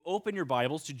open your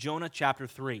Bibles to Jonah chapter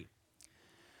 3.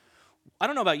 I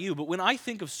don't know about you, but when I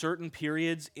think of certain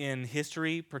periods in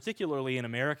history, particularly in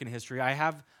American history, I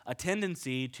have a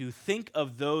tendency to think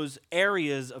of those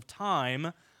areas of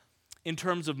time in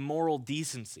terms of moral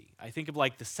decency. I think of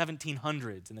like the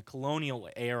 1700s and the colonial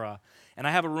era, and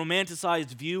I have a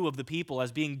romanticized view of the people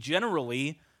as being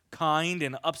generally kind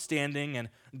and upstanding and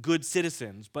good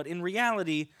citizens, but in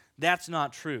reality, that's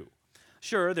not true.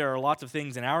 Sure, there are lots of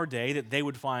things in our day that they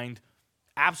would find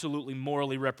absolutely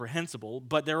morally reprehensible,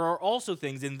 but there are also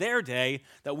things in their day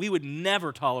that we would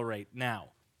never tolerate now.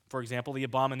 For example, the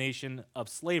abomination of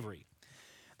slavery.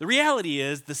 The reality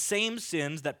is the same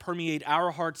sins that permeate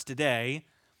our hearts today,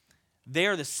 they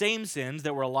are the same sins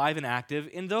that were alive and active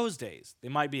in those days. They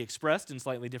might be expressed in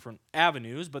slightly different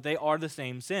avenues, but they are the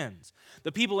same sins.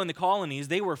 The people in the colonies,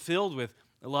 they were filled with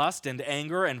lust and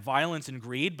anger and violence and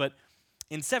greed, but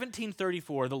in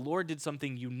 1734, the Lord did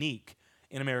something unique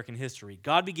in American history.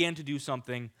 God began to do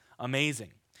something amazing.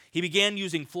 He began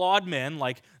using flawed men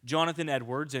like Jonathan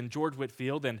Edwards and George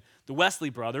Whitefield and the Wesley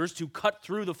brothers to cut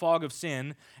through the fog of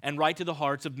sin and write to the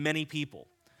hearts of many people.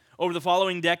 Over the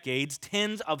following decades,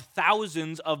 tens of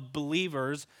thousands of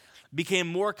believers became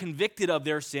more convicted of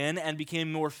their sin and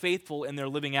became more faithful in their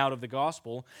living out of the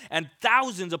gospel, and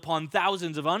thousands upon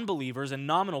thousands of unbelievers and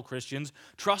nominal Christians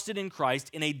trusted in Christ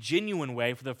in a genuine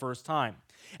way for the first time.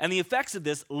 And the effects of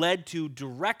this led to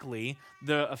directly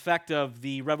the effect of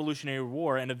the Revolutionary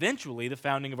War and eventually the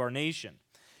founding of our nation.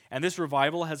 And this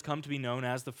revival has come to be known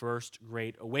as the First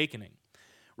Great Awakening.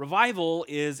 Revival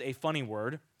is a funny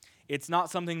word. It's not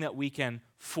something that we can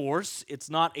force. It's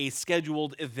not a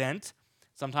scheduled event.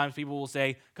 Sometimes people will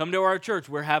say, come to our church,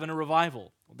 we're having a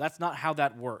revival. Well, that's not how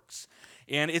that works.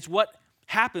 And it's what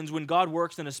happens when God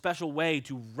works in a special way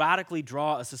to radically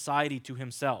draw a society to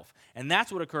himself. And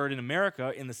that's what occurred in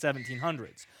America in the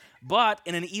 1700s. But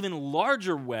in an even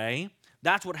larger way,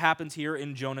 that's what happens here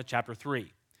in Jonah chapter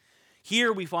 3.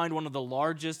 Here we find one of the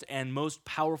largest and most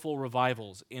powerful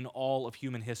revivals in all of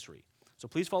human history. So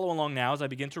please follow along now as I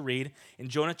begin to read in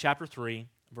Jonah chapter 3,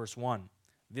 verse 1.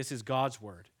 This is God's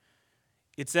word.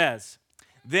 It says,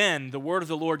 "Then the word of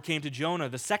the Lord came to Jonah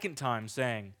the second time,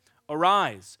 saying,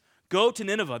 'Arise, go to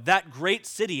Nineveh, that great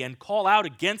city, and call out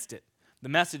against it the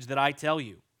message that I tell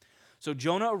you.' So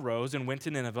Jonah arose and went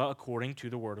to Nineveh according to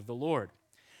the word of the Lord.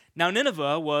 Now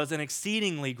Nineveh was an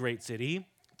exceedingly great city,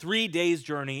 3 days'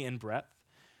 journey in breadth.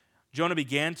 Jonah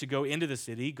began to go into the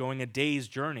city, going a day's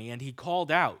journey, and he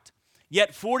called out,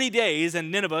 'Yet 40 days, and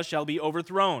Nineveh shall be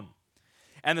overthrown.'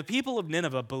 And the people of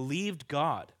Nineveh believed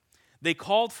God. They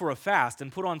called for a fast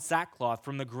and put on sackcloth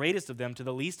from the greatest of them to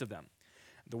the least of them.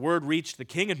 The word reached the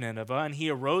king of Nineveh, and he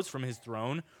arose from his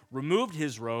throne, removed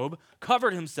his robe,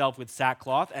 covered himself with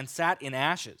sackcloth, and sat in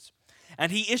ashes.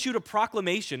 And he issued a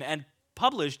proclamation and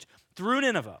published through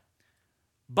Nineveh,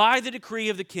 'By the decree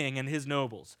of the king and his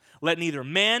nobles, let neither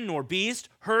man nor beast,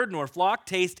 herd nor flock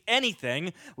taste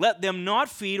anything. Let them not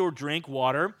feed or drink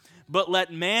water, but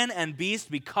let man and beast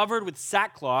be covered with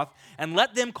sackcloth, and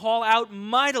let them call out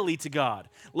mightily to God.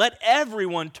 Let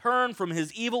everyone turn from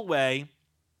his evil way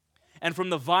and from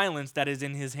the violence that is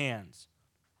in his hands.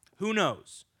 Who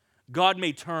knows? God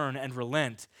may turn and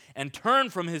relent and turn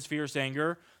from his fierce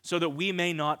anger so that we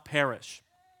may not perish.'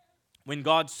 When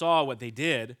God saw what they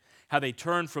did, how they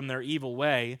turned from their evil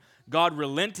way, God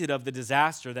relented of the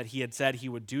disaster that he had said he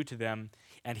would do to them,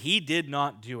 and he did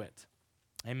not do it."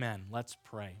 Amen. Let's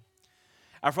pray.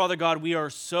 Our Father God, we are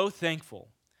so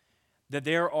thankful that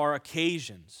there are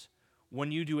occasions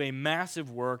when you do a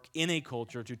massive work in a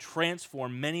culture to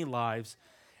transform many lives.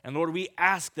 And Lord, we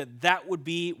ask that that would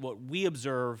be what we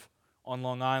observe on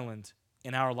Long Island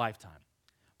in our lifetime.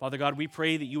 Father God, we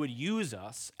pray that you would use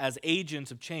us as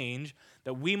agents of change,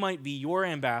 that we might be your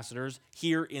ambassadors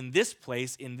here in this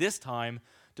place, in this time,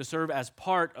 to serve as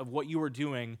part of what you are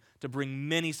doing to bring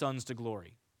many sons to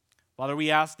glory. Father,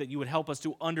 we ask that you would help us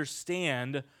to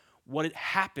understand what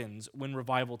happens when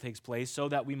revival takes place so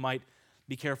that we might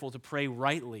be careful to pray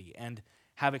rightly and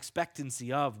have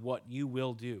expectancy of what you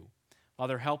will do.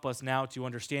 Father, help us now to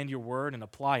understand your word and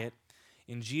apply it.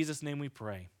 In Jesus' name we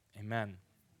pray. Amen.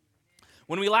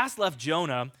 When we last left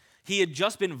Jonah, he had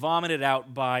just been vomited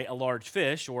out by a large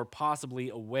fish or possibly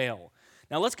a whale.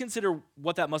 Now let's consider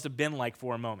what that must have been like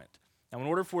for a moment. Now, in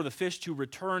order for the fish to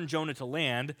return Jonah to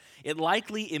land, it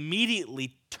likely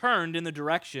immediately turned in the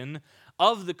direction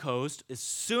of the coast as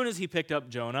soon as he picked up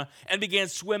Jonah and began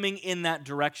swimming in that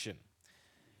direction.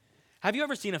 Have you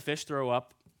ever seen a fish throw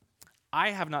up?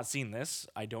 I have not seen this.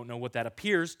 I don't know what that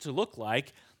appears to look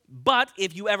like. But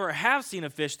if you ever have seen a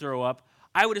fish throw up,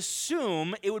 I would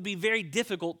assume it would be very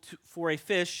difficult for a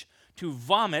fish to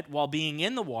vomit while being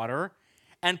in the water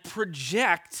and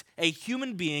project a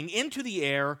human being into the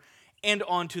air and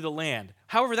onto the land.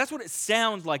 However, that's what it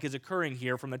sounds like is occurring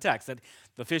here from the text, that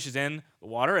the fish is in the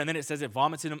water, and then it says it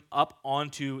vomits him up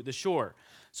onto the shore.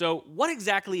 So what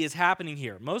exactly is happening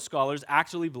here? Most scholars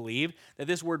actually believe that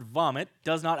this word vomit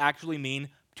does not actually mean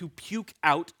to puke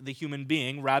out the human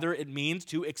being. Rather, it means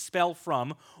to expel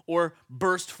from or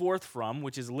burst forth from,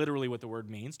 which is literally what the word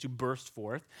means, to burst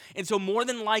forth. And so more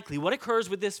than likely, what occurs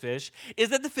with this fish is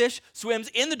that the fish swims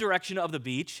in the direction of the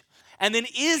beach and then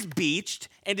is beached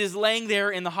and is laying there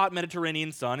in the hot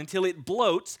Mediterranean sun until it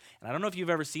bloats. And I don't know if you've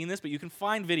ever seen this, but you can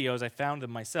find videos, I found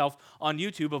them myself, on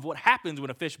YouTube of what happens when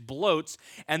a fish bloats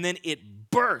and then it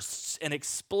bursts and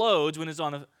explodes when it's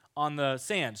on the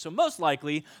sand. So most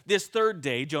likely, this third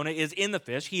day, Jonah is in the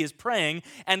fish, he is praying,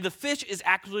 and the fish is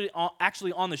actually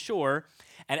on the shore,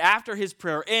 and after his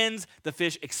prayer ends, the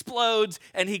fish explodes,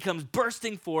 and he comes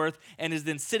bursting forth, and is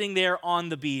then sitting there on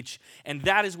the beach, and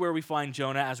that is where we find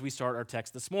Jonah as we start our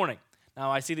text this morning.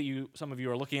 Now, I see that some of you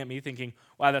are looking at me thinking,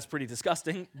 wow, that's pretty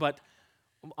disgusting, but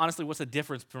honestly, what's the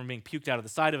difference from being puked out of the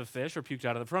side of a fish or puked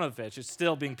out of the front of a fish? It's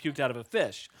still being puked out of a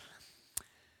fish.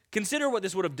 Consider what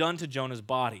this would have done to Jonah's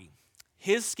body.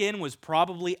 His skin was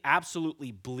probably absolutely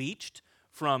bleached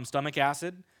from stomach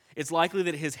acid. It's likely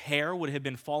that his hair would have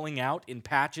been falling out in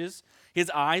patches. His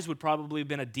eyes would probably have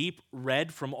been a deep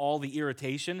red from all the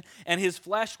irritation, and his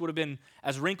flesh would have been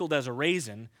as wrinkled as a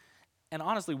raisin. And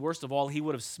honestly, worst of all, he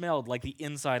would have smelled like the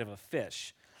inside of a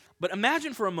fish. But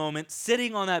imagine for a moment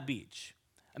sitting on that beach.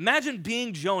 Imagine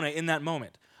being Jonah in that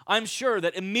moment. I'm sure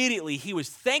that immediately he was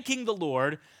thanking the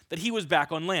Lord that he was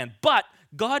back on land. But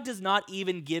God does not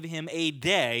even give him a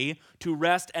day to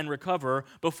rest and recover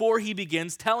before he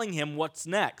begins telling him what's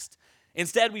next.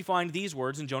 Instead, we find these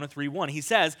words in Jonah 3:1. He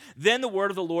says, "Then the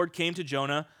word of the Lord came to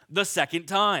Jonah the second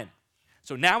time."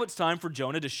 So now it's time for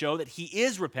Jonah to show that he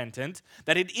is repentant,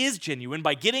 that it is genuine,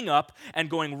 by getting up and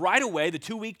going right away the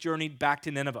 2-week journey back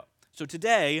to Nineveh. So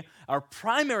today, our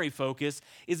primary focus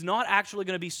is not actually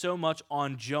going to be so much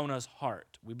on Jonah's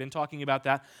heart. We've been talking about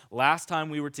that. Last time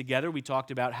we were together, we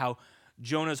talked about how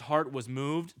Jonah's heart was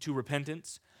moved to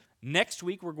repentance. Next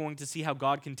week, we're going to see how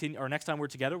God or next time we're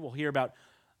together, we'll hear about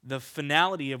the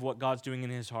finality of what God's doing in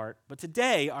his heart. But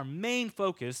today, our main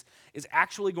focus is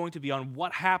actually going to be on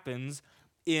what happens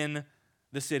in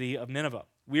the city of Nineveh.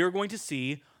 We are going to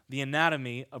see the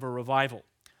anatomy of a revival.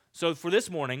 So for this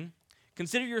morning,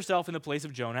 consider yourself in the place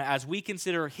of Jonah. As we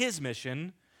consider his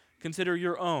mission, consider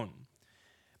your own.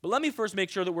 But let me first make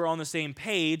sure that we're on the same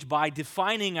page by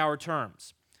defining our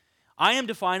terms. I am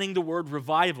defining the word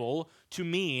revival to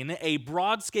mean a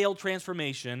broad-scale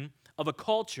transformation of a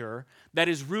culture that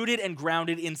is rooted and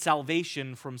grounded in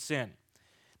salvation from sin.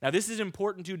 Now, this is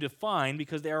important to define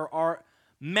because there are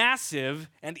massive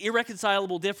and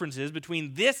irreconcilable differences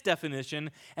between this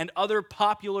definition and other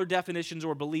popular definitions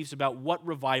or beliefs about what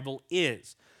revival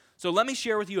is. So let me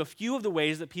share with you a few of the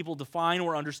ways that people define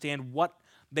or understand what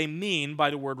they mean by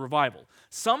the word revival.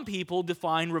 Some people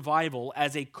define revival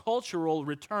as a cultural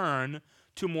return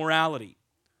to morality.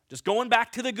 Just going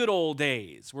back to the good old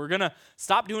days. We're going to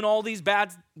stop doing all these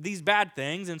bad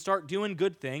things and start doing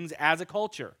good things as a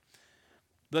culture.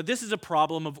 But this is a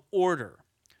problem of order.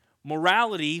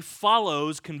 Morality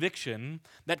follows conviction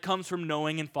that comes from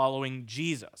knowing and following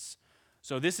Jesus.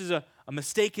 So this is a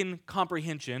mistaken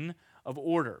comprehension of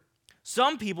order.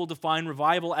 Some people define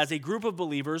revival as a group of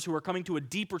believers who are coming to a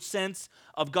deeper sense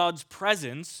of God's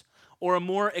presence or a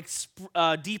more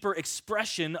deeper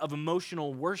expression of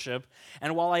emotional worship.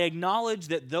 And while I acknowledge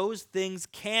that those things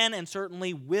can and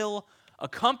certainly will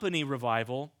accompany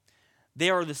revival,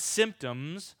 they are the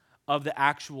symptoms of the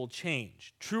actual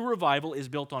change. True revival is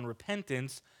built on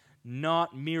repentance,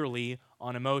 not merely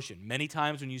on emotion. Many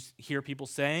times when you hear people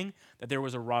saying that there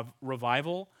was a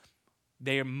revival,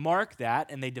 they mark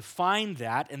that and they define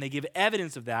that and they give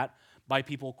evidence of that by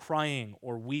people crying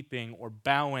or weeping or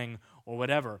bowing or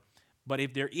whatever. But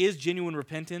if there is genuine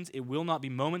repentance, it will not be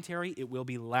momentary, it will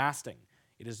be lasting.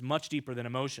 It is much deeper than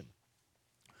emotion.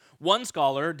 One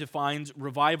scholar defines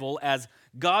revival as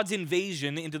God's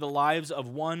invasion into the lives of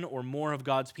one or more of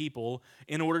God's people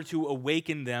in order to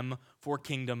awaken them for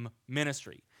kingdom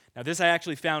ministry. Now, this I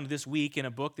actually found this week in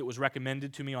a book that was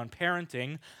recommended to me on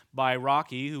parenting by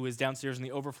Rocky, who is downstairs in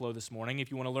the overflow this morning. If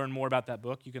you want to learn more about that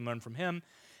book, you can learn from him.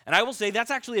 And I will say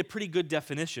that's actually a pretty good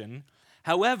definition.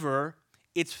 However,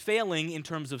 it's failing in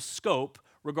terms of scope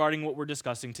regarding what we're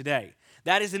discussing today.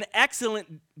 That is an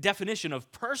excellent definition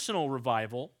of personal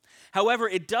revival. However,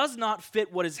 it does not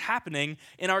fit what is happening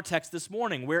in our text this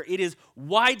morning, where it is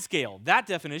wide scale. That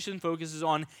definition focuses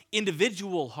on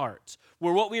individual hearts,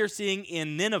 where what we are seeing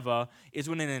in Nineveh is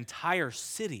when an entire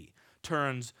city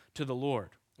turns to the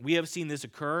Lord. We have seen this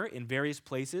occur in various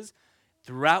places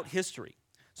throughout history.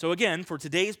 So again, for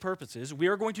today's purposes, we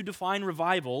are going to define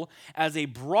revival as a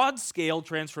broad-scale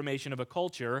transformation of a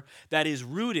culture that is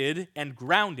rooted and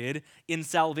grounded in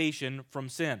salvation from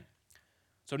sin.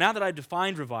 So now that I've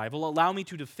defined revival, allow me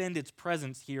to defend its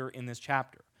presence here in this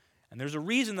chapter. And there's a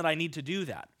reason that I need to do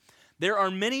that. There are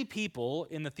many people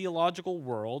in the theological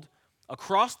world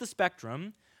across the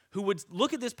spectrum who would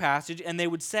look at this passage and they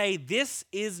would say, this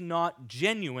is not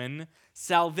genuine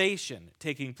salvation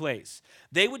taking place.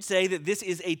 They would say that this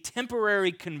is a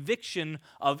temporary conviction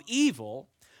of evil,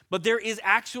 but there is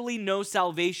actually no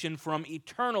salvation from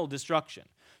eternal destruction.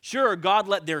 Sure, God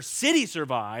let their city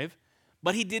survive,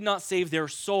 but he did not save their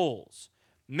souls.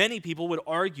 Many people would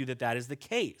argue that that is the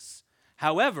case.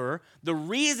 However, the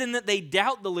reason that they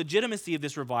doubt the legitimacy of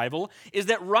this revival is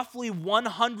that roughly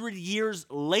 100 years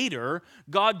later,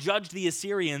 God judged the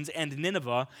Assyrians and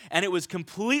Nineveh, and it was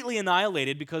completely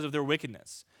annihilated because of their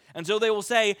wickedness. And so they will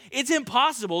say, it's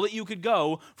impossible that you could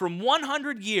go from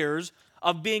 100 years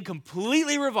of being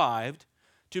completely revived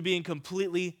to being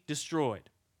completely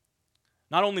destroyed.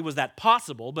 Not only was that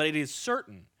possible, but it is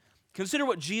certain. Consider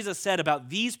what Jesus said about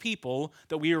these people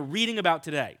that we are reading about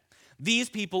today.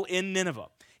 These people in Nineveh.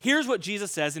 Here's what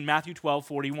Jesus says in Matthew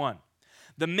 12:41.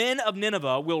 The men of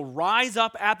Nineveh will rise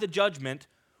up at the judgment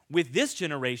with this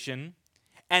generation,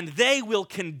 and they will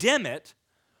condemn it,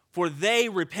 for they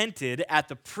repented at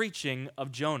the preaching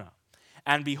of Jonah.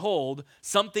 And behold,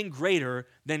 something greater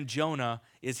than Jonah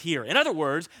is here. In other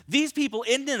words, these people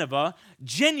in Nineveh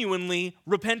genuinely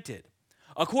repented.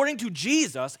 According to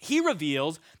Jesus, he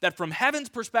reveals that from heaven's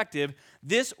perspective,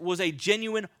 this was a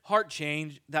genuine heart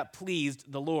change that pleased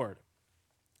the Lord.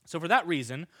 So for that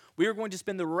reason, we are going to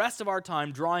spend the rest of our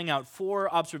time drawing out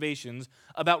 4 observations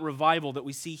about revival that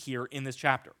we see here in this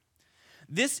chapter.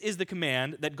 This is the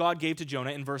command that God gave to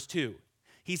Jonah in verse 2.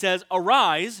 He says,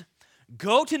 "Arise,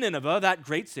 go to Nineveh, that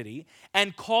great city,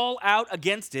 and call out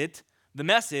against it the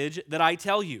message that I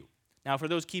tell you." Now, for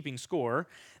those keeping score,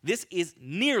 this is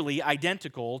nearly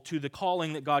identical to the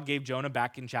calling that God gave Jonah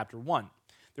back in chapter 1.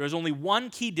 There is only one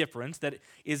key difference that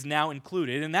is now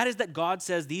included, and that is that God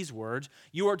says these words,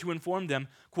 you are to inform them,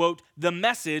 quote, "the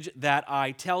message that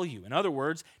I tell you." In other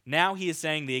words, now he is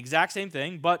saying the exact same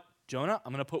thing, but Jonah,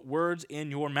 I'm going to put words in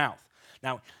your mouth.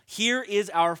 Now, here is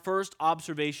our first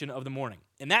observation of the morning,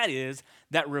 and that is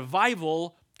that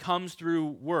revival comes through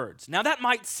words. Now, that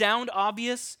might sound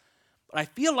obvious, but I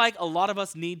feel like a lot of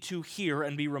us need to hear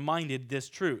and be reminded this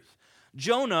truth.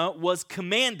 Jonah was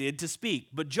commanded to speak,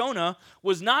 but Jonah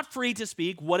was not free to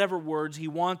speak whatever words he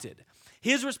wanted.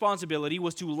 His responsibility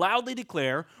was to loudly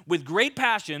declare with great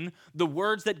passion the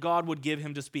words that God would give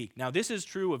him to speak. Now, this is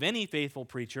true of any faithful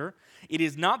preacher. It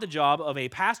is not the job of a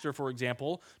pastor, for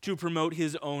example, to promote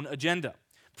his own agenda.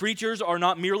 Preachers are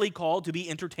not merely called to be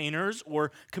entertainers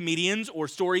or comedians or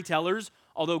storytellers,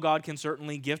 although God can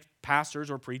certainly gift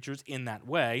pastors or preachers in that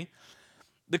way.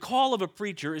 The call of a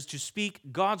preacher is to speak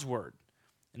God's word.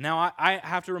 Now, I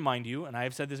have to remind you, and I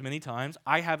have said this many times,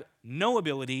 I have no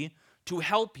ability to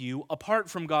help you apart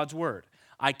from God's word.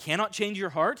 I cannot change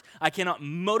your heart. I cannot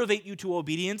motivate you to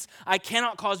obedience. I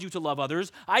cannot cause you to love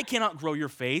others. I cannot grow your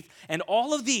faith. And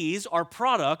all of these are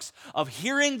products of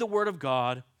hearing the word of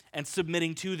God and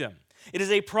submitting to them. It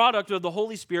is a product of the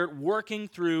Holy Spirit working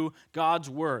through God's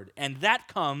word, and that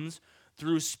comes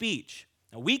through speech.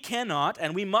 Now, we cannot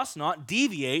and we must not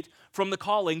deviate from the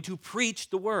calling to preach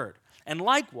the word. And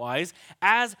likewise,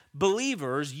 as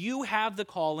believers, you have the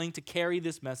calling to carry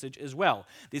this message as well.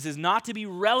 This is not to be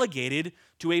relegated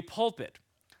to a pulpit.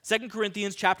 2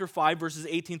 Corinthians chapter 5, verses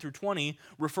 18 through 20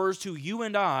 refers to you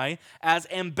and I as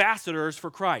ambassadors for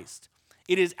Christ.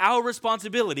 It is our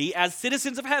responsibility as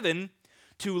citizens of heaven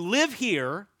to live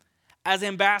here as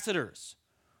ambassadors.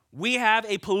 We have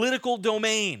a political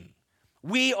domain.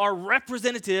 We are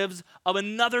representatives of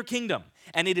another kingdom,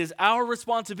 and it is our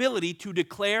responsibility to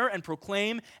declare and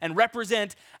proclaim and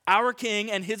represent our king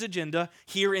and his agenda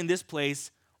here in this place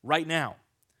right now.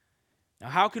 Now,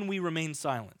 how can we remain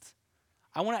silent?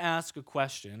 I want to ask a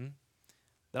question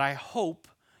that I hope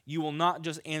you will not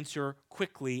just answer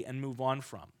quickly and move on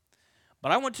from.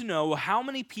 But I want to know how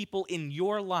many people in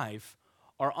your life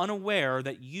are unaware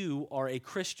that you are a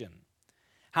Christian.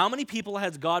 How many people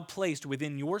has God placed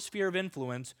within your sphere of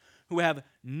influence who have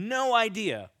no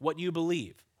idea what you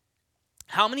believe?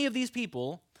 How many of these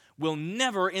people will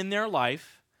never in their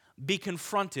life be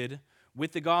confronted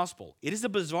with the gospel? It is a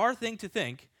bizarre thing to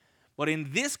think, But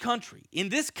in this country, in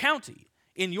this county,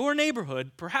 in your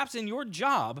neighborhood, perhaps in your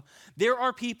job, there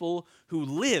are people who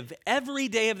live every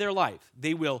day of their life.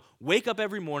 They will wake up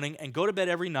every morning and go to bed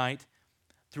every night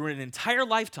through an entire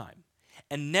lifetime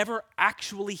and never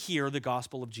actually hear the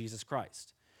gospel of Jesus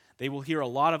Christ. They will hear a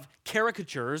lot of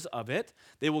caricatures of it.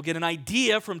 They will get an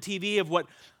idea from TV of what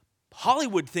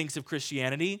Hollywood thinks of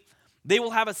Christianity. They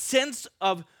will have a sense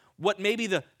of what maybe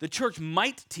the church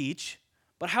might teach,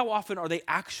 but how often are they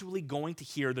actually going to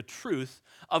hear the truth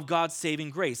of God's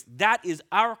saving grace? That is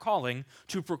our calling,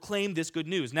 to proclaim this good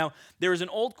news. Now, there is an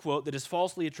old quote that is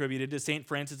falsely attributed to St.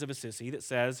 Francis of Assisi that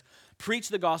says, "Preach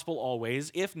the gospel always,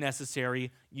 if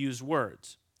necessary, use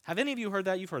words." Have any of you heard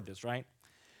that? You've heard this, right?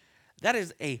 That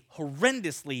is a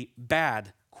horrendously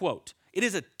bad quote. It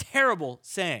is a terrible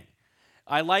saying.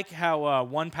 I like how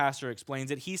one pastor explains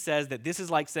it. He says that this is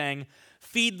like saying,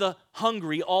 feed the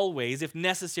hungry always, if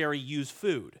necessary, use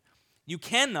food. You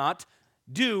cannot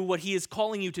do what he is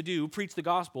calling you to do, preach the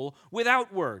gospel,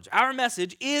 without words. Our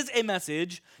message is a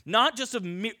message not just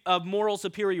of moral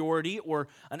superiority or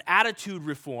an attitude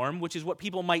reform, which is what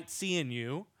people might see in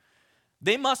you.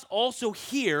 They must also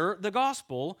hear the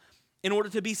gospel in order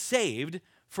to be saved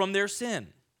from their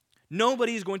sin.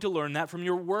 Nobody is going to learn that from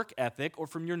your work ethic or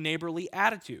from your neighborly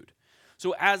attitude.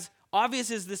 So as obvious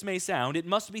as this may sound, it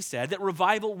must be said that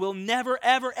revival will never,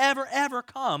 ever, ever, ever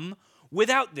come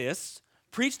without this.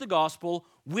 Preach the gospel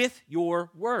with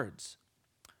your words.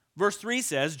 Verse 3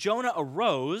 says, Jonah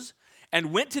arose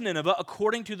and went to Nineveh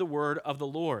according to the word of the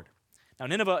Lord. Now,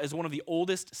 Nineveh is one of the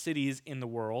oldest cities in the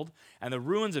world, and the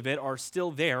ruins of it are still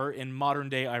there in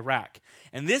modern-day Iraq.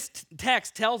 And this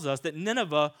text tells us that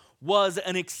Nineveh was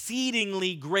an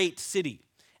exceedingly great city,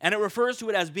 and it refers to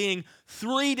it as being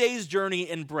 3 days' journey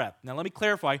in breadth. Now, let me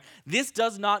clarify. This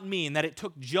does not mean that it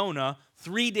took Jonah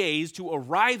 3 days to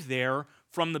arrive there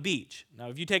from the beach. Now,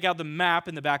 if you take out the map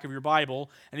in the back of your Bible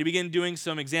and you begin doing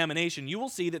some examination, you will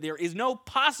see that there is no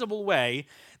possible way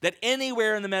that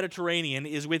anywhere in the Mediterranean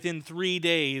is within 3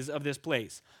 days of this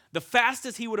place. The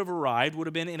fastest he would have arrived would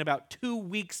have been in about 2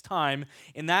 weeks' time,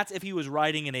 and that's if he was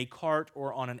riding in a cart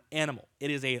or on an animal.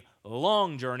 It is a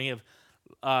long journey of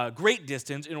great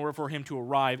distance in order for him to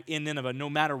arrive in Nineveh, no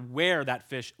matter where that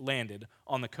fish landed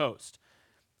on the coast.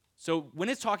 So when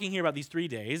it's talking here about these 3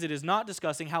 days, it is not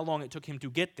discussing how long it took him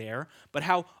to get there, but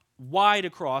how wide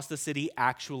across the city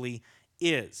actually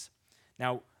is.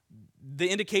 Now, the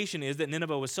indication is that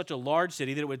Nineveh was such a large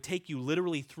city that it would take you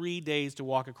literally 3 days to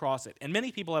walk across it. And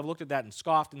many people have looked at that and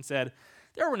scoffed and said,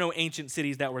 there were no ancient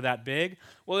cities that were that big.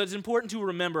 Well, it's important to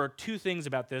remember two things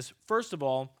about this. First of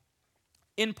all,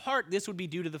 in part, this would be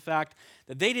due to the fact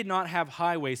that they did not have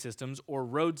highway systems or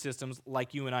road systems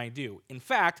like you and I do. In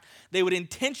fact, they would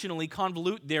intentionally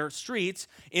convolute their streets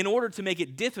in order to make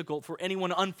it difficult for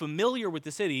anyone unfamiliar with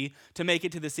the city to make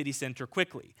it to the city center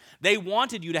quickly. They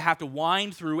wanted you to have to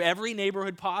wind through every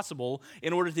neighborhood possible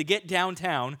in order to get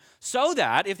downtown, so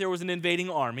that if there was an invading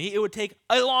army, it would take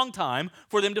a long time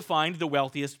for them to find the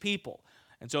wealthiest people.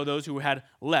 And so those who had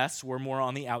less were more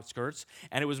on the outskirts,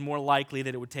 and it was more likely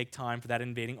that it would take time for that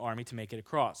invading army to make it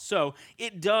across. So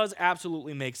it does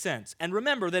absolutely make sense. And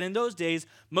remember that in those days,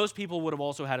 most people would have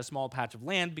also had a small patch of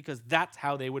land because that's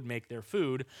how they would make their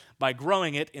food, by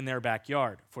growing it in their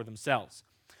backyard for themselves.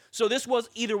 So this was,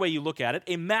 either way you look at it,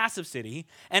 a massive city,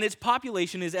 and its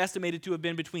population is estimated to have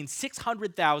been between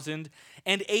 600,000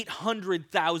 and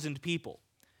 800,000 people.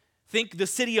 Think the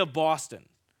city of Boston.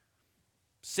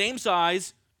 Same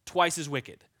size, twice as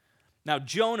wicked. Now,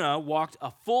 Jonah walked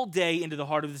a full day into the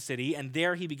heart of the city, and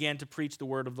there he began to preach the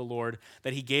word of the Lord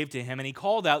that he gave to him, and he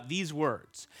called out these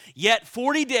words, "Yet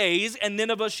 40 days, and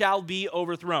Nineveh shall be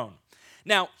overthrown."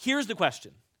 Now, here's the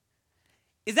question.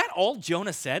 Is that all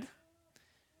Jonah said?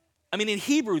 I mean, in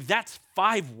Hebrew, that's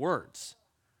 5 words.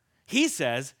 He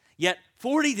says, "Yet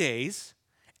 40 days,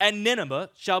 and Nineveh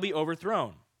shall be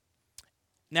overthrown."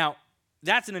 Now,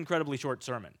 that's an incredibly short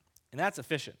sermon. And that's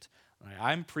efficient. Right?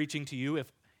 I'm preaching to you.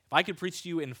 If I could preach to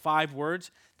you in 5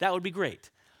 words, that would be great.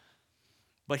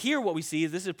 But here what we see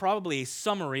is this is probably a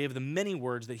summary of the many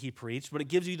words that he preached, but it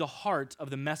gives you the heart of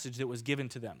the message that was given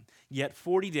to them. Yet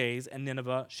 40 days and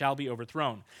Nineveh shall be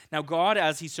overthrown. Now God,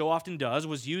 as he so often does,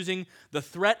 was using the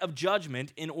threat of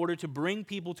judgment in order to bring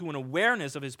people to an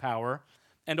awareness of his power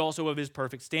and also of his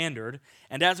perfect standard.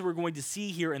 And as we're going to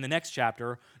see here in the next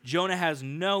chapter, Jonah has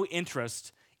no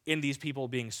interest in these people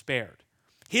being spared.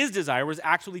 His desire was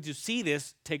actually to see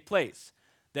this take place,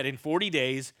 that in 40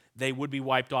 days they would be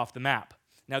wiped off the map.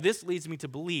 Now this leads me to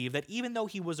believe that even though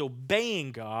he was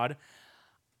obeying God,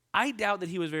 I doubt that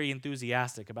he was very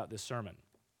enthusiastic about this sermon.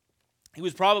 He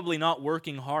was probably not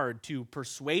working hard to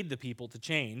persuade the people to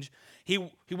change. He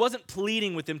wasn't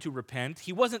pleading with them to repent.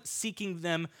 He wasn't seeking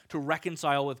them to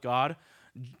reconcile with God.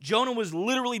 Jonah was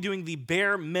literally doing the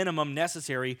bare minimum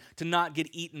necessary to not get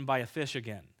eaten by a fish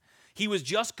again. He was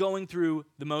just going through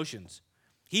the motions.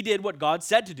 He did what God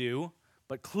said to do,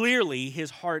 but clearly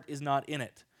his heart is not in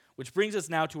it. Which brings us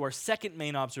now to our second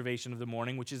main observation of the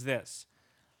morning, which is this.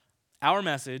 Our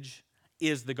message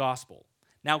is the gospel.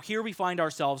 Now here we find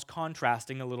ourselves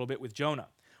contrasting a little bit with Jonah.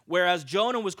 Whereas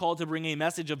Jonah was called to bring a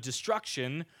message of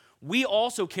destruction, we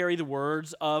also carry the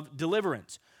words of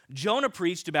deliverance. Jonah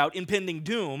preached about impending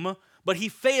doom, but he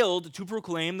failed to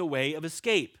proclaim the way of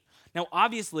escape. Now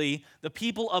obviously, the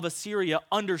people of Assyria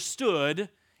understood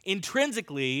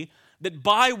intrinsically that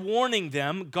by warning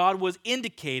them, God was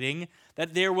indicating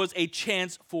that there was a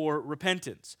chance for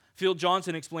repentance. Phil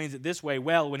Johnson explains it this way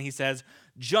well when he says,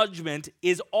 judgment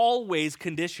is always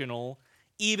conditional,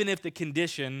 even if the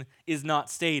condition is not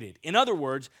stated. In other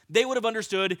words, they would have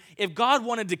understood if God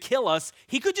wanted to kill us,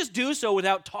 he could just do so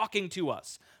without talking to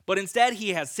us. But instead, he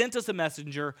has sent us a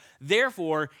messenger.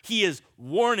 Therefore, he is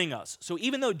warning us. So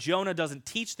even though Jonah doesn't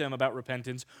teach them about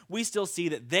repentance, we still see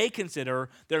that they consider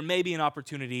there may be an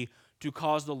opportunity to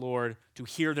cause the Lord to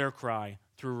hear their cry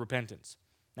through repentance.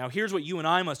 Now, here's what you and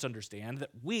I must understand, that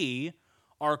we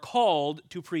are called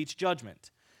to preach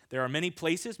judgment. There are many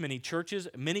places, many churches,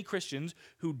 many Christians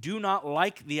who do not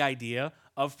like the idea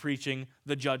of preaching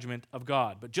the judgment of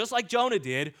God. But just like Jonah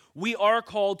did, we are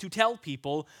called to tell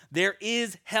people there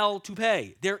is hell to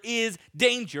pay. There is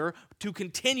danger to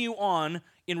continue on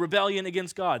in rebellion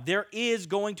against God. There is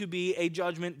going to be a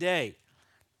judgment day.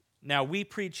 Now, we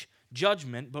preach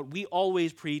judgment, but we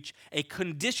always preach a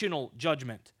conditional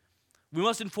judgment. We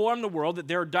must inform the world that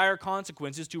there are dire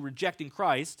consequences to rejecting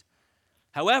Christ.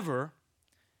 However,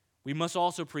 we must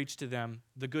also preach to them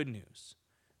the good news.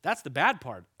 That's the bad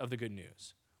part of the good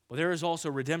news. Well, there is also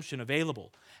redemption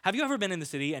available. Have you ever been in the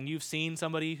city and you've seen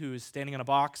somebody who's standing in a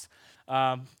box?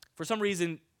 For some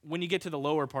reason, when you get to the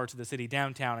lower parts of the city,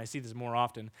 downtown, I see this more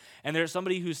often, and there's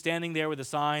somebody who's standing there with a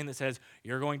sign that says,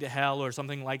 "You're going to hell," or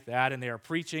something like that, and they are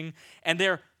preaching, and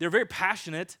they're very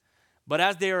passionate. But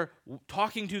as they're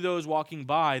talking to those walking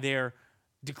by, they're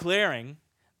declaring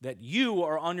that you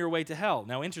are on your way to hell.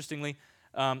 Now, interestingly,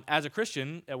 as a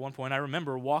Christian, at one point, I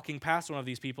remember walking past one of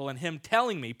these people and him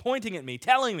telling me, pointing at me,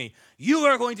 telling me, "You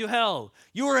are going to hell.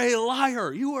 You are a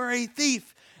liar. You are a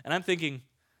thief." And I'm thinking,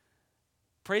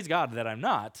 praise God that I'm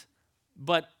not,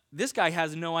 but this guy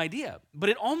has no idea. But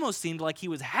it almost seemed like he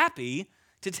was happy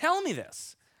to tell me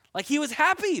this. Like he was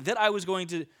happy that I was going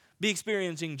to be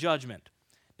experiencing judgment.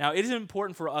 Now, it is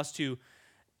important for us to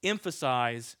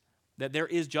emphasize that there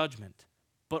is judgment,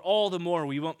 but all the more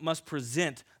we must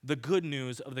present the good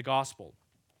news of the gospel.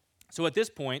 So at this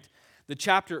point, the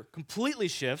chapter completely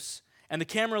shifts, and the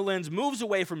camera lens moves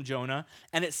away from Jonah,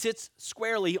 and it sits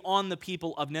squarely on the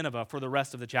people of Nineveh for the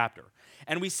rest of the chapter.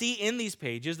 And we see in these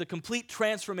pages the complete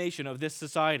transformation of this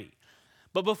society.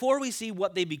 But before we see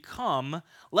what they become,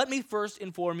 let me first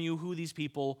inform you who these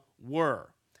people were.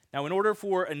 Now, in order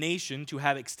for a nation to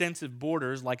have extensive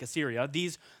borders like Assyria,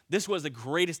 this was the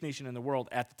greatest nation in the world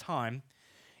at the time.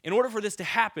 In order for this to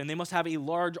happen, they must have a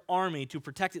large army to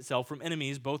protect itself from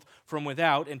enemies, both from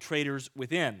without and traitors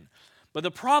within. But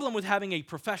the problem with having a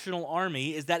professional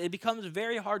army is that it becomes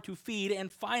very hard to feed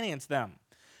and finance them.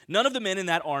 None of the men in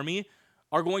that army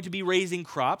are going to be raising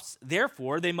crops.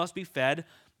 Therefore, they must be fed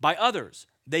by others.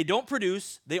 They don't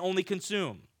produce, they only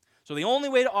consume. So the only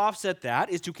way to offset that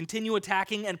is to continue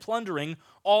attacking and plundering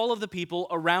all of the people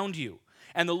around you.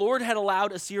 And the Lord had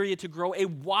allowed Assyria to grow a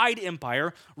wide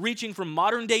empire, reaching from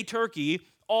modern-day Turkey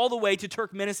all the way to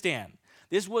Turkmenistan.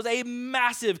 This was a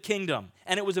massive kingdom,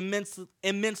 and it was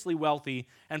immensely wealthy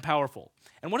and powerful.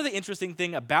 And one of the interesting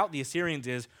things about the Assyrians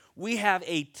is we have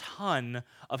a ton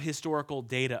of historical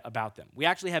data about them. We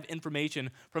actually have information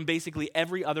from basically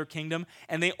every other kingdom,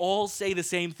 and they all say the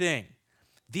same thing.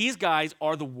 These guys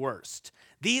are the worst.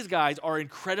 These guys are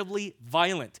incredibly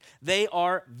violent. They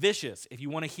are vicious. If you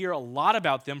want to hear a lot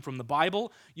about them from the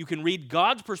Bible, you can read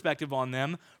God's perspective on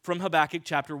them from Habakkuk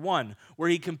chapter 1, where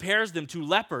he compares them to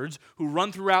leopards who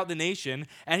run throughout the nation,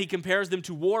 and he compares them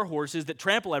to war horses that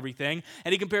trample everything,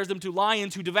 and he compares them to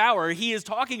lions who devour. He is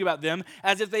talking about them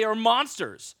as if they are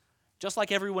monsters, just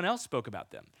like everyone else spoke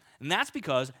about them. And that's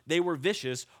because they were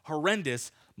vicious,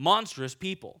 horrendous, monstrous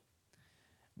people.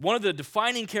 One of the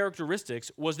defining characteristics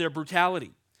was their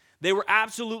brutality. They were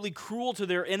absolutely cruel to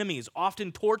their enemies,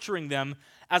 often torturing them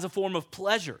as a form of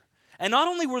pleasure. And not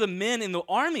only were the men in the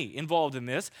army involved in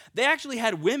this, they actually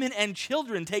had women and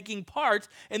children taking part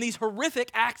in these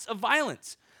horrific acts of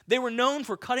violence. They were known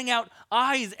for cutting out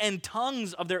eyes and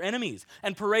tongues of their enemies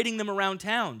and parading them around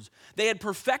towns. They had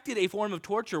perfected a form of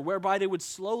torture whereby they would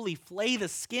slowly flay the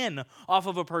skin off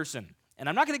of a person. And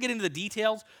I'm not going to get into the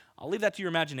details. I'll leave that to your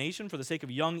imagination for the sake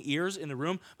of young ears in the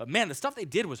room. But man, the stuff they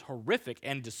did was horrific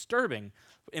and disturbing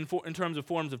in terms of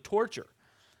forms of torture.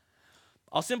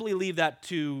 I'll simply leave that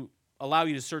to allow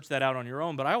you to search that out on your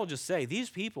own. But I will just say, these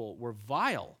people were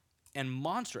vile and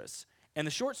monstrous. And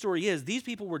the short story is, these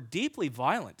people were deeply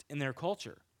violent in their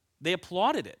culture. They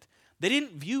applauded it. They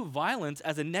didn't view violence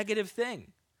as a negative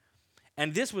thing.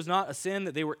 And this was not a sin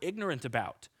that they were ignorant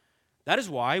about. That is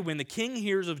why when the king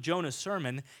hears of Jonah's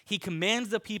sermon, he commands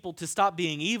the people to stop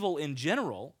being evil in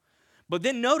general. But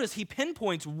then notice he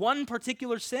pinpoints one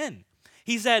particular sin.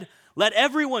 He said, "Let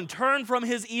everyone turn from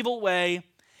his evil way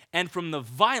and from the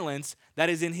violence that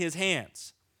is in his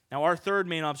hands." Now, our third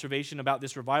main observation about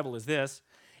this revival is this,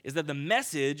 is that the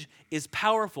message is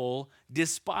powerful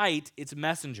despite its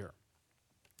messenger.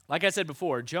 Like I said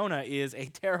before, Jonah is a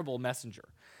terrible messenger.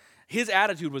 His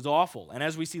attitude was awful, and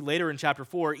as we see later in chapter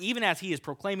 4, even as he is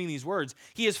proclaiming these words,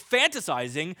 he is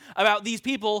fantasizing about these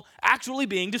people actually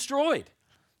being destroyed.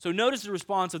 So notice the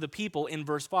response of the people in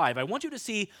verse 5. I want you to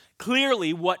see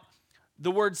clearly what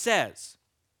the word says.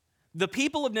 The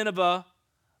people of Nineveh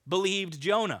believed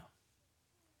Jonah.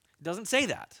 It doesn't say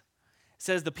that. It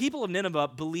says the people of Nineveh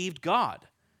believed God.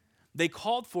 They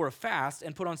called for a fast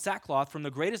and put on sackcloth from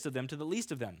the greatest of them to the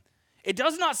least of them. It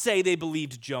does not say they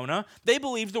believed Jonah. They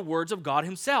believed the words of God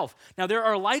himself. Now, there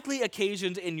are likely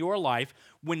occasions in your life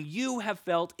when you have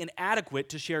felt inadequate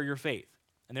to share your faith.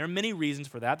 And there are many reasons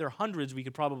for that. There are hundreds we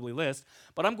could probably list,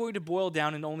 but I'm going to boil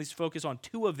down and only focus on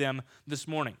two of them this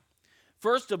morning.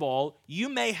 First of all, you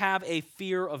may have a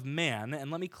fear of man, and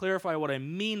let me clarify what I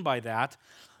mean by that.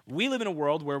 We live in a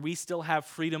world where we still have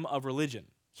freedom of religion.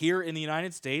 Here in the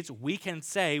United States, we can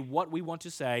say what we want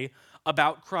to say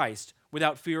about Christ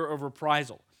without fear of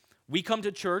reprisal. We come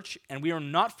to church and we are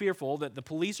not fearful that the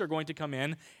police are going to come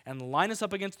in and line us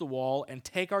up against the wall and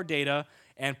take our data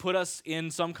and put us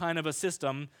in some kind of a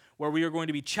system where we are going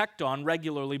to be checked on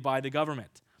regularly by the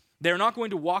government. They're not going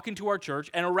to walk into our church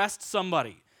and arrest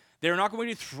somebody. They're not going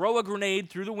to throw a grenade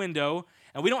through the window,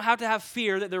 and we don't have to have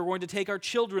fear that they're going to take our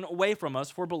children away from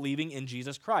us for believing in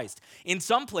Jesus Christ. In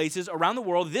some places around the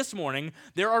world this morning,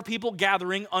 there are people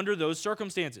gathering under those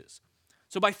circumstances.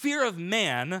 So by fear of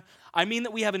man, I mean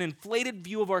that we have an inflated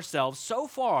view of ourselves so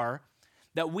far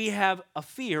that we have a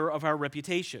fear of our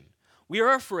reputation. We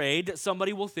are afraid that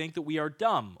somebody will think that we are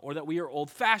dumb or that we are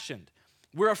old-fashioned.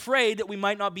 We're afraid that we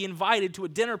might not be invited to a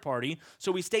dinner party,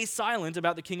 so we stay silent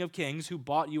about the King of Kings who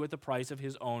bought you at the price of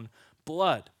his own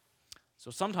blood.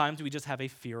 So sometimes we just have a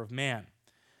fear of man.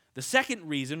 The second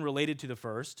reason related to the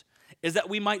first is that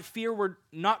we might fear we're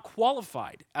not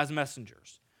qualified as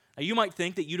messengers. Now, you might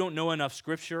think that you don't know enough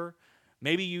scripture.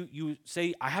 Maybe you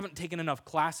say, I haven't taken enough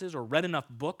classes or read enough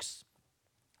books.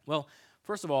 Well,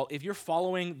 first of all, if you're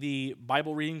following the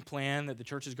Bible reading plan that the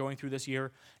church is going through this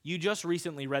year, you just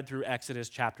recently read through Exodus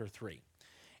chapter 3.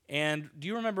 And do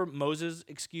you remember Moses'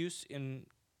 excuse in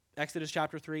Exodus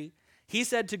chapter 3? He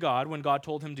said to God, when God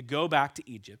told him to go back to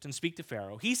Egypt and speak to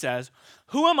Pharaoh, he says,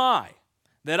 "Who am I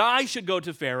that I should go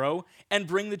to Pharaoh and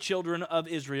bring the children of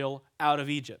Israel out of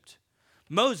Egypt?"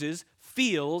 Moses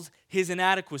feels his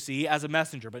inadequacy as a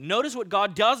messenger. But notice what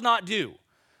God does not do.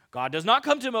 God does not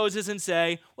come to Moses and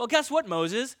say, well, guess what,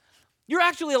 Moses? You're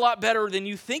actually a lot better than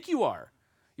you think you are.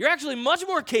 You're actually much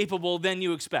more capable than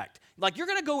you expect. Like, you're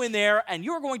going to go in there and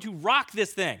you're going to rock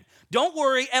this thing. Don't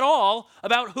worry at all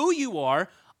about who you are.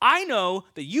 I know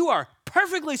that you are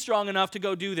perfectly strong enough to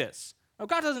go do this. Now,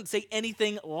 God doesn't say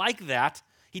anything like that.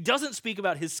 He doesn't speak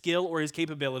about his skill or his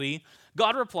capability.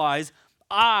 God replies,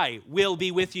 I will be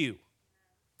with you.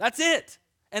 That's it.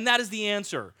 And that is the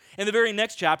answer. In the very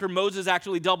next chapter, Moses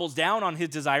actually doubles down on his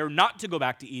desire not to go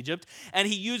back to Egypt, and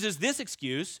he uses this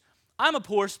excuse, I'm a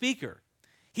poor speaker.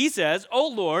 He says, "Oh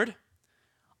Lord,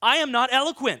 I am not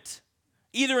eloquent,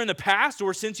 either in the past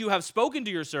or since you have spoken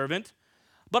to your servant,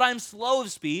 but I'm slow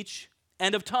of speech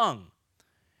and of tongue."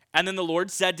 And then the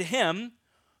Lord said to him,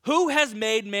 "Who has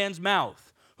made man's mouth?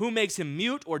 Who makes him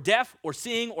mute or deaf or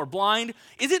seeing or blind?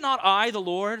 Is it not I, the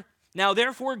Lord? Now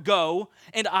therefore go,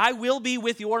 and I will be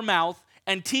with your mouth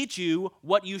and teach you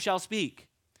what you shall speak."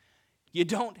 You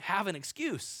don't have an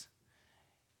excuse.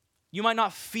 You might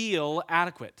not feel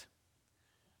adequate.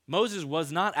 Moses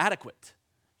was not adequate.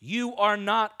 You are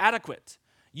not adequate.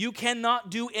 You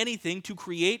cannot do anything to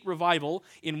create revival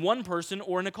in one person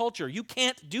or in a culture. You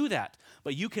can't do that,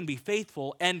 but you can be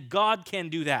faithful, and God can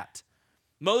do that.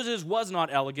 Moses was not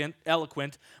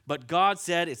eloquent, but God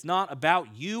said, it's not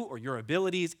about you or your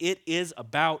abilities, it is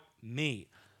about me.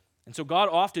 And so God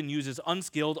often uses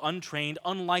unskilled, untrained,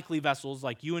 unlikely vessels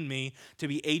like you and me to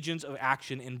be agents of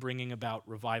action in bringing about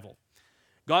revival.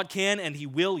 God can and he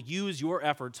will use your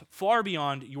efforts far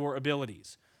beyond your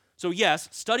abilities. So yes,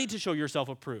 study to show yourself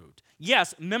approved.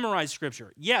 Yes, memorize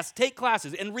scripture. Yes, take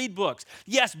classes and read books.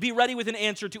 Yes, be ready with an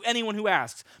answer to anyone who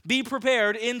asks. Be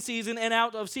prepared in season and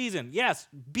out of season. Yes,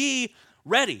 be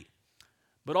ready.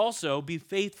 But also be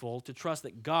faithful to trust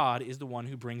that God is the one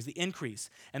who brings the increase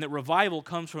and that revival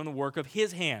comes from the work of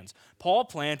his hands. Paul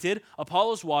planted,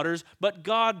 Apollos waters, but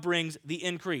God brings the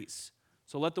increase.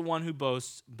 So let the one who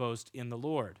boasts boast in the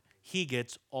Lord. He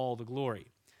gets all the glory.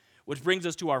 Which brings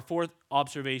us to our fourth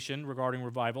observation regarding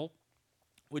revival,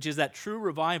 which is that true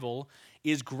revival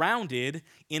is grounded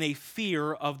in a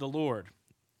fear of the Lord.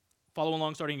 Follow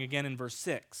along starting again in verse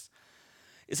 6.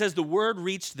 It says, "The word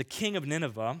reached the king of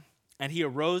Nineveh, and he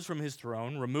arose from his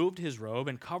throne, removed his robe,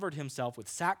 and covered himself with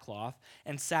sackcloth,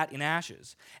 and sat in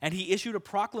ashes. And he issued a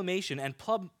proclamation and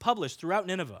published throughout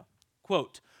Nineveh,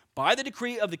 quote, 'By the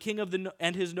decree of the king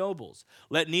and his nobles,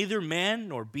 let neither man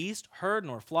nor beast, herd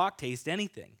nor flock taste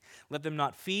anything. Let them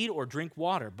not feed or drink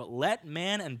water, but let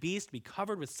man and beast be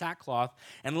covered with sackcloth,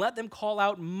 and let them call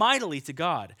out mightily to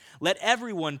God. Let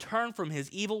everyone turn from his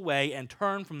evil way and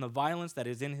turn from the violence that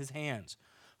is in his hands.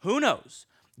 Who knows?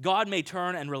 God may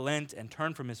turn and relent and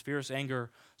turn from his fierce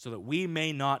anger so that we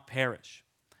may not perish.'"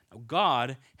 Now,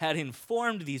 God had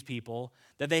informed these people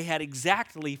that they had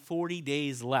exactly 40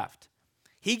 days left.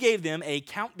 He gave them a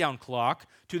countdown clock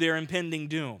to their impending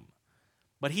doom.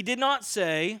 But they did not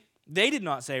say,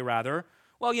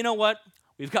 well, you know what?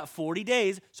 We've got 40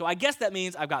 days, so I guess that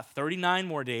means I've got 39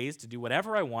 more days to do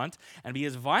whatever I want and be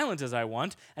as violent as I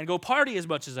want and go party as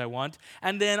much as I want,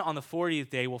 and then on the 40th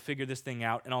day, we'll figure this thing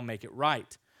out and I'll make it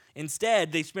right.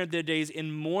 Instead, they spent their days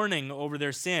in mourning over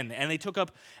their sin, and they took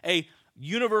up a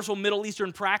universal Middle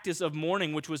Eastern practice of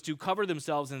mourning, which was to cover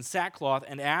themselves in sackcloth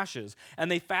and ashes.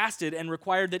 And they fasted and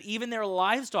required that even their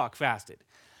livestock fasted.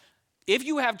 If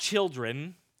you have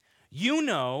children, you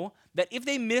know that if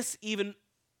they miss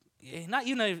not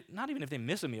even if they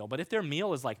miss a meal, but if their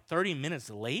meal is like 30 minutes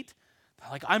late, they're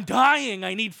like, "I'm dying,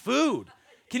 I need food."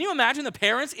 Can you imagine the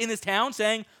parents in this town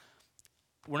saying,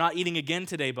 "We're not eating again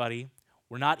today, buddy.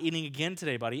 We're not eating again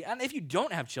today, buddy." And if you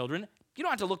don't have children, you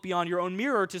don't have to look beyond your own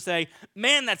mirror to say,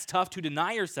 "Man, that's tough to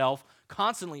deny yourself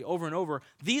constantly over and over."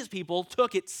 These people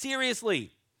took it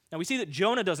seriously. Now we see that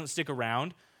Jonah doesn't stick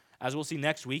around. As we'll see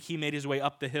next week, he made his way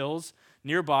up the hills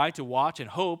nearby to watch and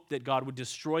hope that God would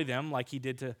destroy them like he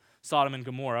did to Sodom and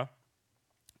Gomorrah.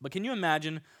 But can you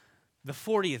imagine the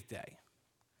 40th day?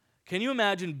 Can you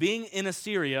imagine being in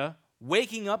Assyria,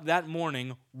 waking up that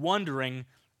morning, wondering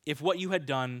if what you had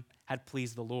done had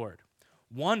pleased the Lord?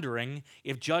 Wondering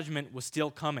if judgment was still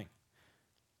coming.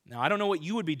 Now, I don't know what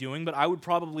you would be doing, but I would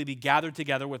probably be gathered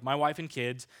together with my wife and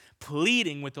kids,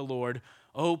 pleading with the Lord,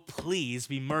 "Oh, please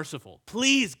be merciful.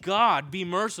 Please, God, be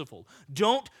merciful.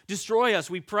 Don't destroy us,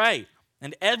 we pray."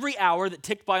 And every hour that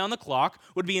ticked by on the clock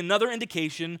would be another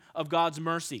indication of God's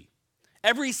mercy.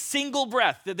 Every single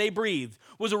breath that they breathed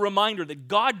was a reminder that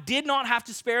God did not have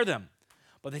to spare them,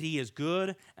 but that he is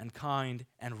good and kind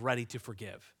and ready to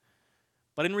forgive.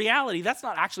 But in reality, that's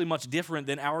not actually much different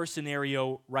than our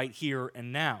scenario right here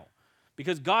and now.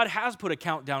 Because God has put a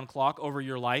countdown clock over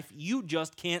your life, you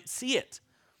just can't see it.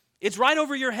 It's right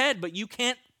over your head, but you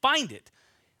can't find it.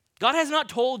 God has not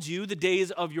told you the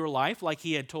days of your life like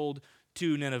he had told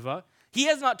to Nineveh. He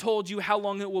has not told you how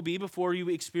long it will be before you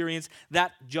experience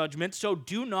that judgment, so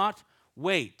do not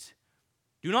wait.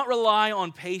 Do not rely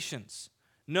on patience.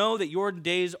 Know that your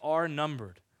days are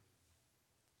numbered.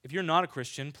 If you're not a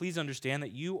Christian, please understand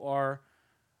that you are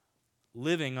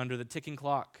living under the ticking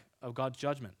clock of God's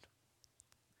judgment.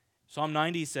 Psalm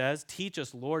 90 says, "Teach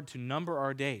us, Lord, to number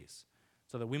our days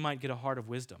so that we might get a heart of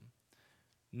wisdom."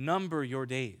 Number your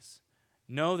days.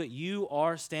 Know that you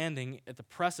are standing at the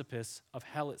precipice of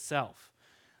hell itself.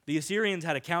 The Assyrians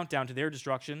had a countdown to their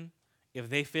destruction if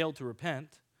they failed to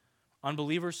repent.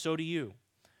 Unbelievers, so do you.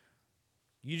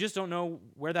 You just don't know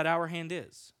where that hour hand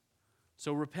is.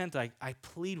 So repent, I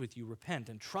plead with you, repent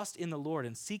and trust in the Lord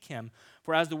and seek him.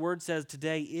 For as the word says,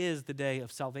 today is the day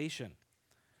of salvation.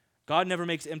 God never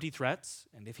makes empty threats,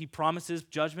 and if he promises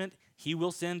judgment, he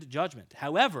will send judgment.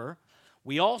 However,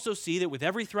 we also see that with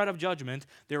every threat of judgment,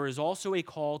 there is also a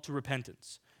call to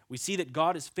repentance. We see that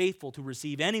God is faithful to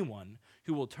receive anyone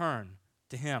who will turn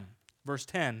to him. Verse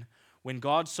 10, when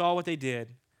God saw what they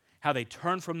did, how they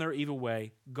turned from their evil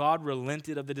way, God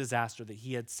relented of the disaster that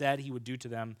he had said he would do to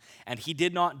them, and he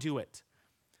did not do it.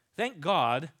 Thank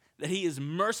God that he is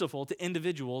merciful to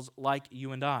individuals like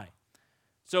you and I.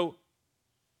 So,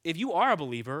 if you are a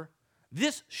believer,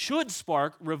 This should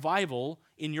spark revival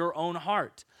in your own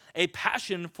heart, a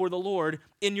passion for the Lord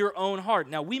in your own heart.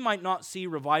 Now, we might not see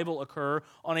revival occur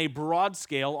on a broad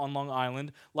scale on Long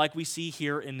Island like we see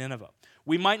here in Nineveh.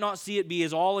 We might not see it be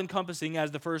as all-encompassing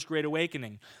as the First Great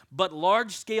Awakening, but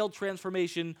large-scale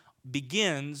transformation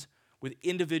begins with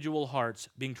individual hearts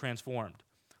being transformed.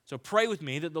 So pray with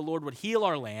me that the Lord would heal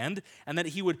our land and that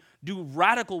he would do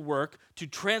radical work to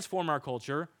transform our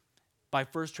culture by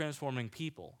first transforming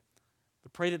people.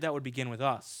 But pray that that would begin with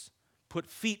us. Put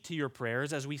feet to your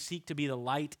prayers as we seek to be the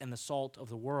light and the salt of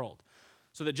the world,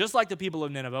 so that just like the people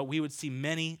of Nineveh, we would see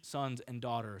many sons and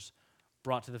daughters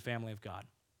brought to the family of God.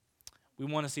 We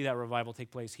want to see that revival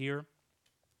take place here.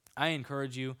 I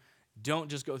encourage you, don't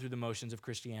just go through the motions of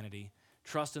Christianity.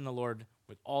 Trust in the Lord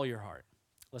with all your heart.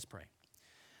 Let's pray.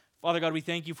 Father God, we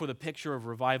thank you for the picture of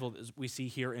revival that we see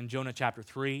here in Jonah chapter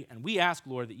 3, and we ask,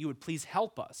 Lord, that you would please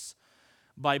help us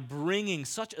by bringing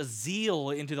such a zeal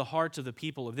into the hearts of the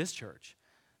people of this church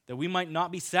that we might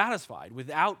not be satisfied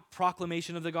without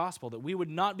proclamation of the gospel, that we would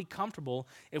not be comfortable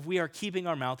if we are keeping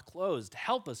our mouth closed.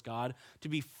 Help us, God, to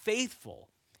be faithful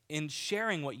in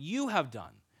sharing what you have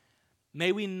done.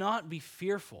 May we not be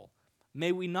fearful.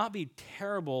 May we not be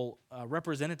terrible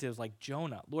representatives like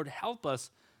Jonah. Lord, help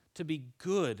us to be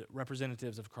good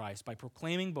representatives of Christ by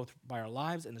proclaiming both by our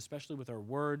lives and especially with our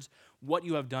words what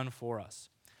you have done for us.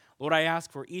 Lord, I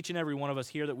ask for each and every one of us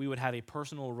here that we would have a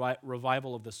personal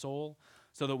revival of the soul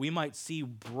so that we might see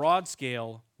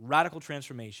broad-scale, radical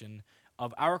transformation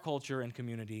of our culture and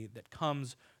community that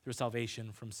comes through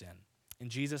salvation from sin. In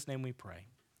Jesus' name we pray.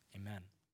 Amen.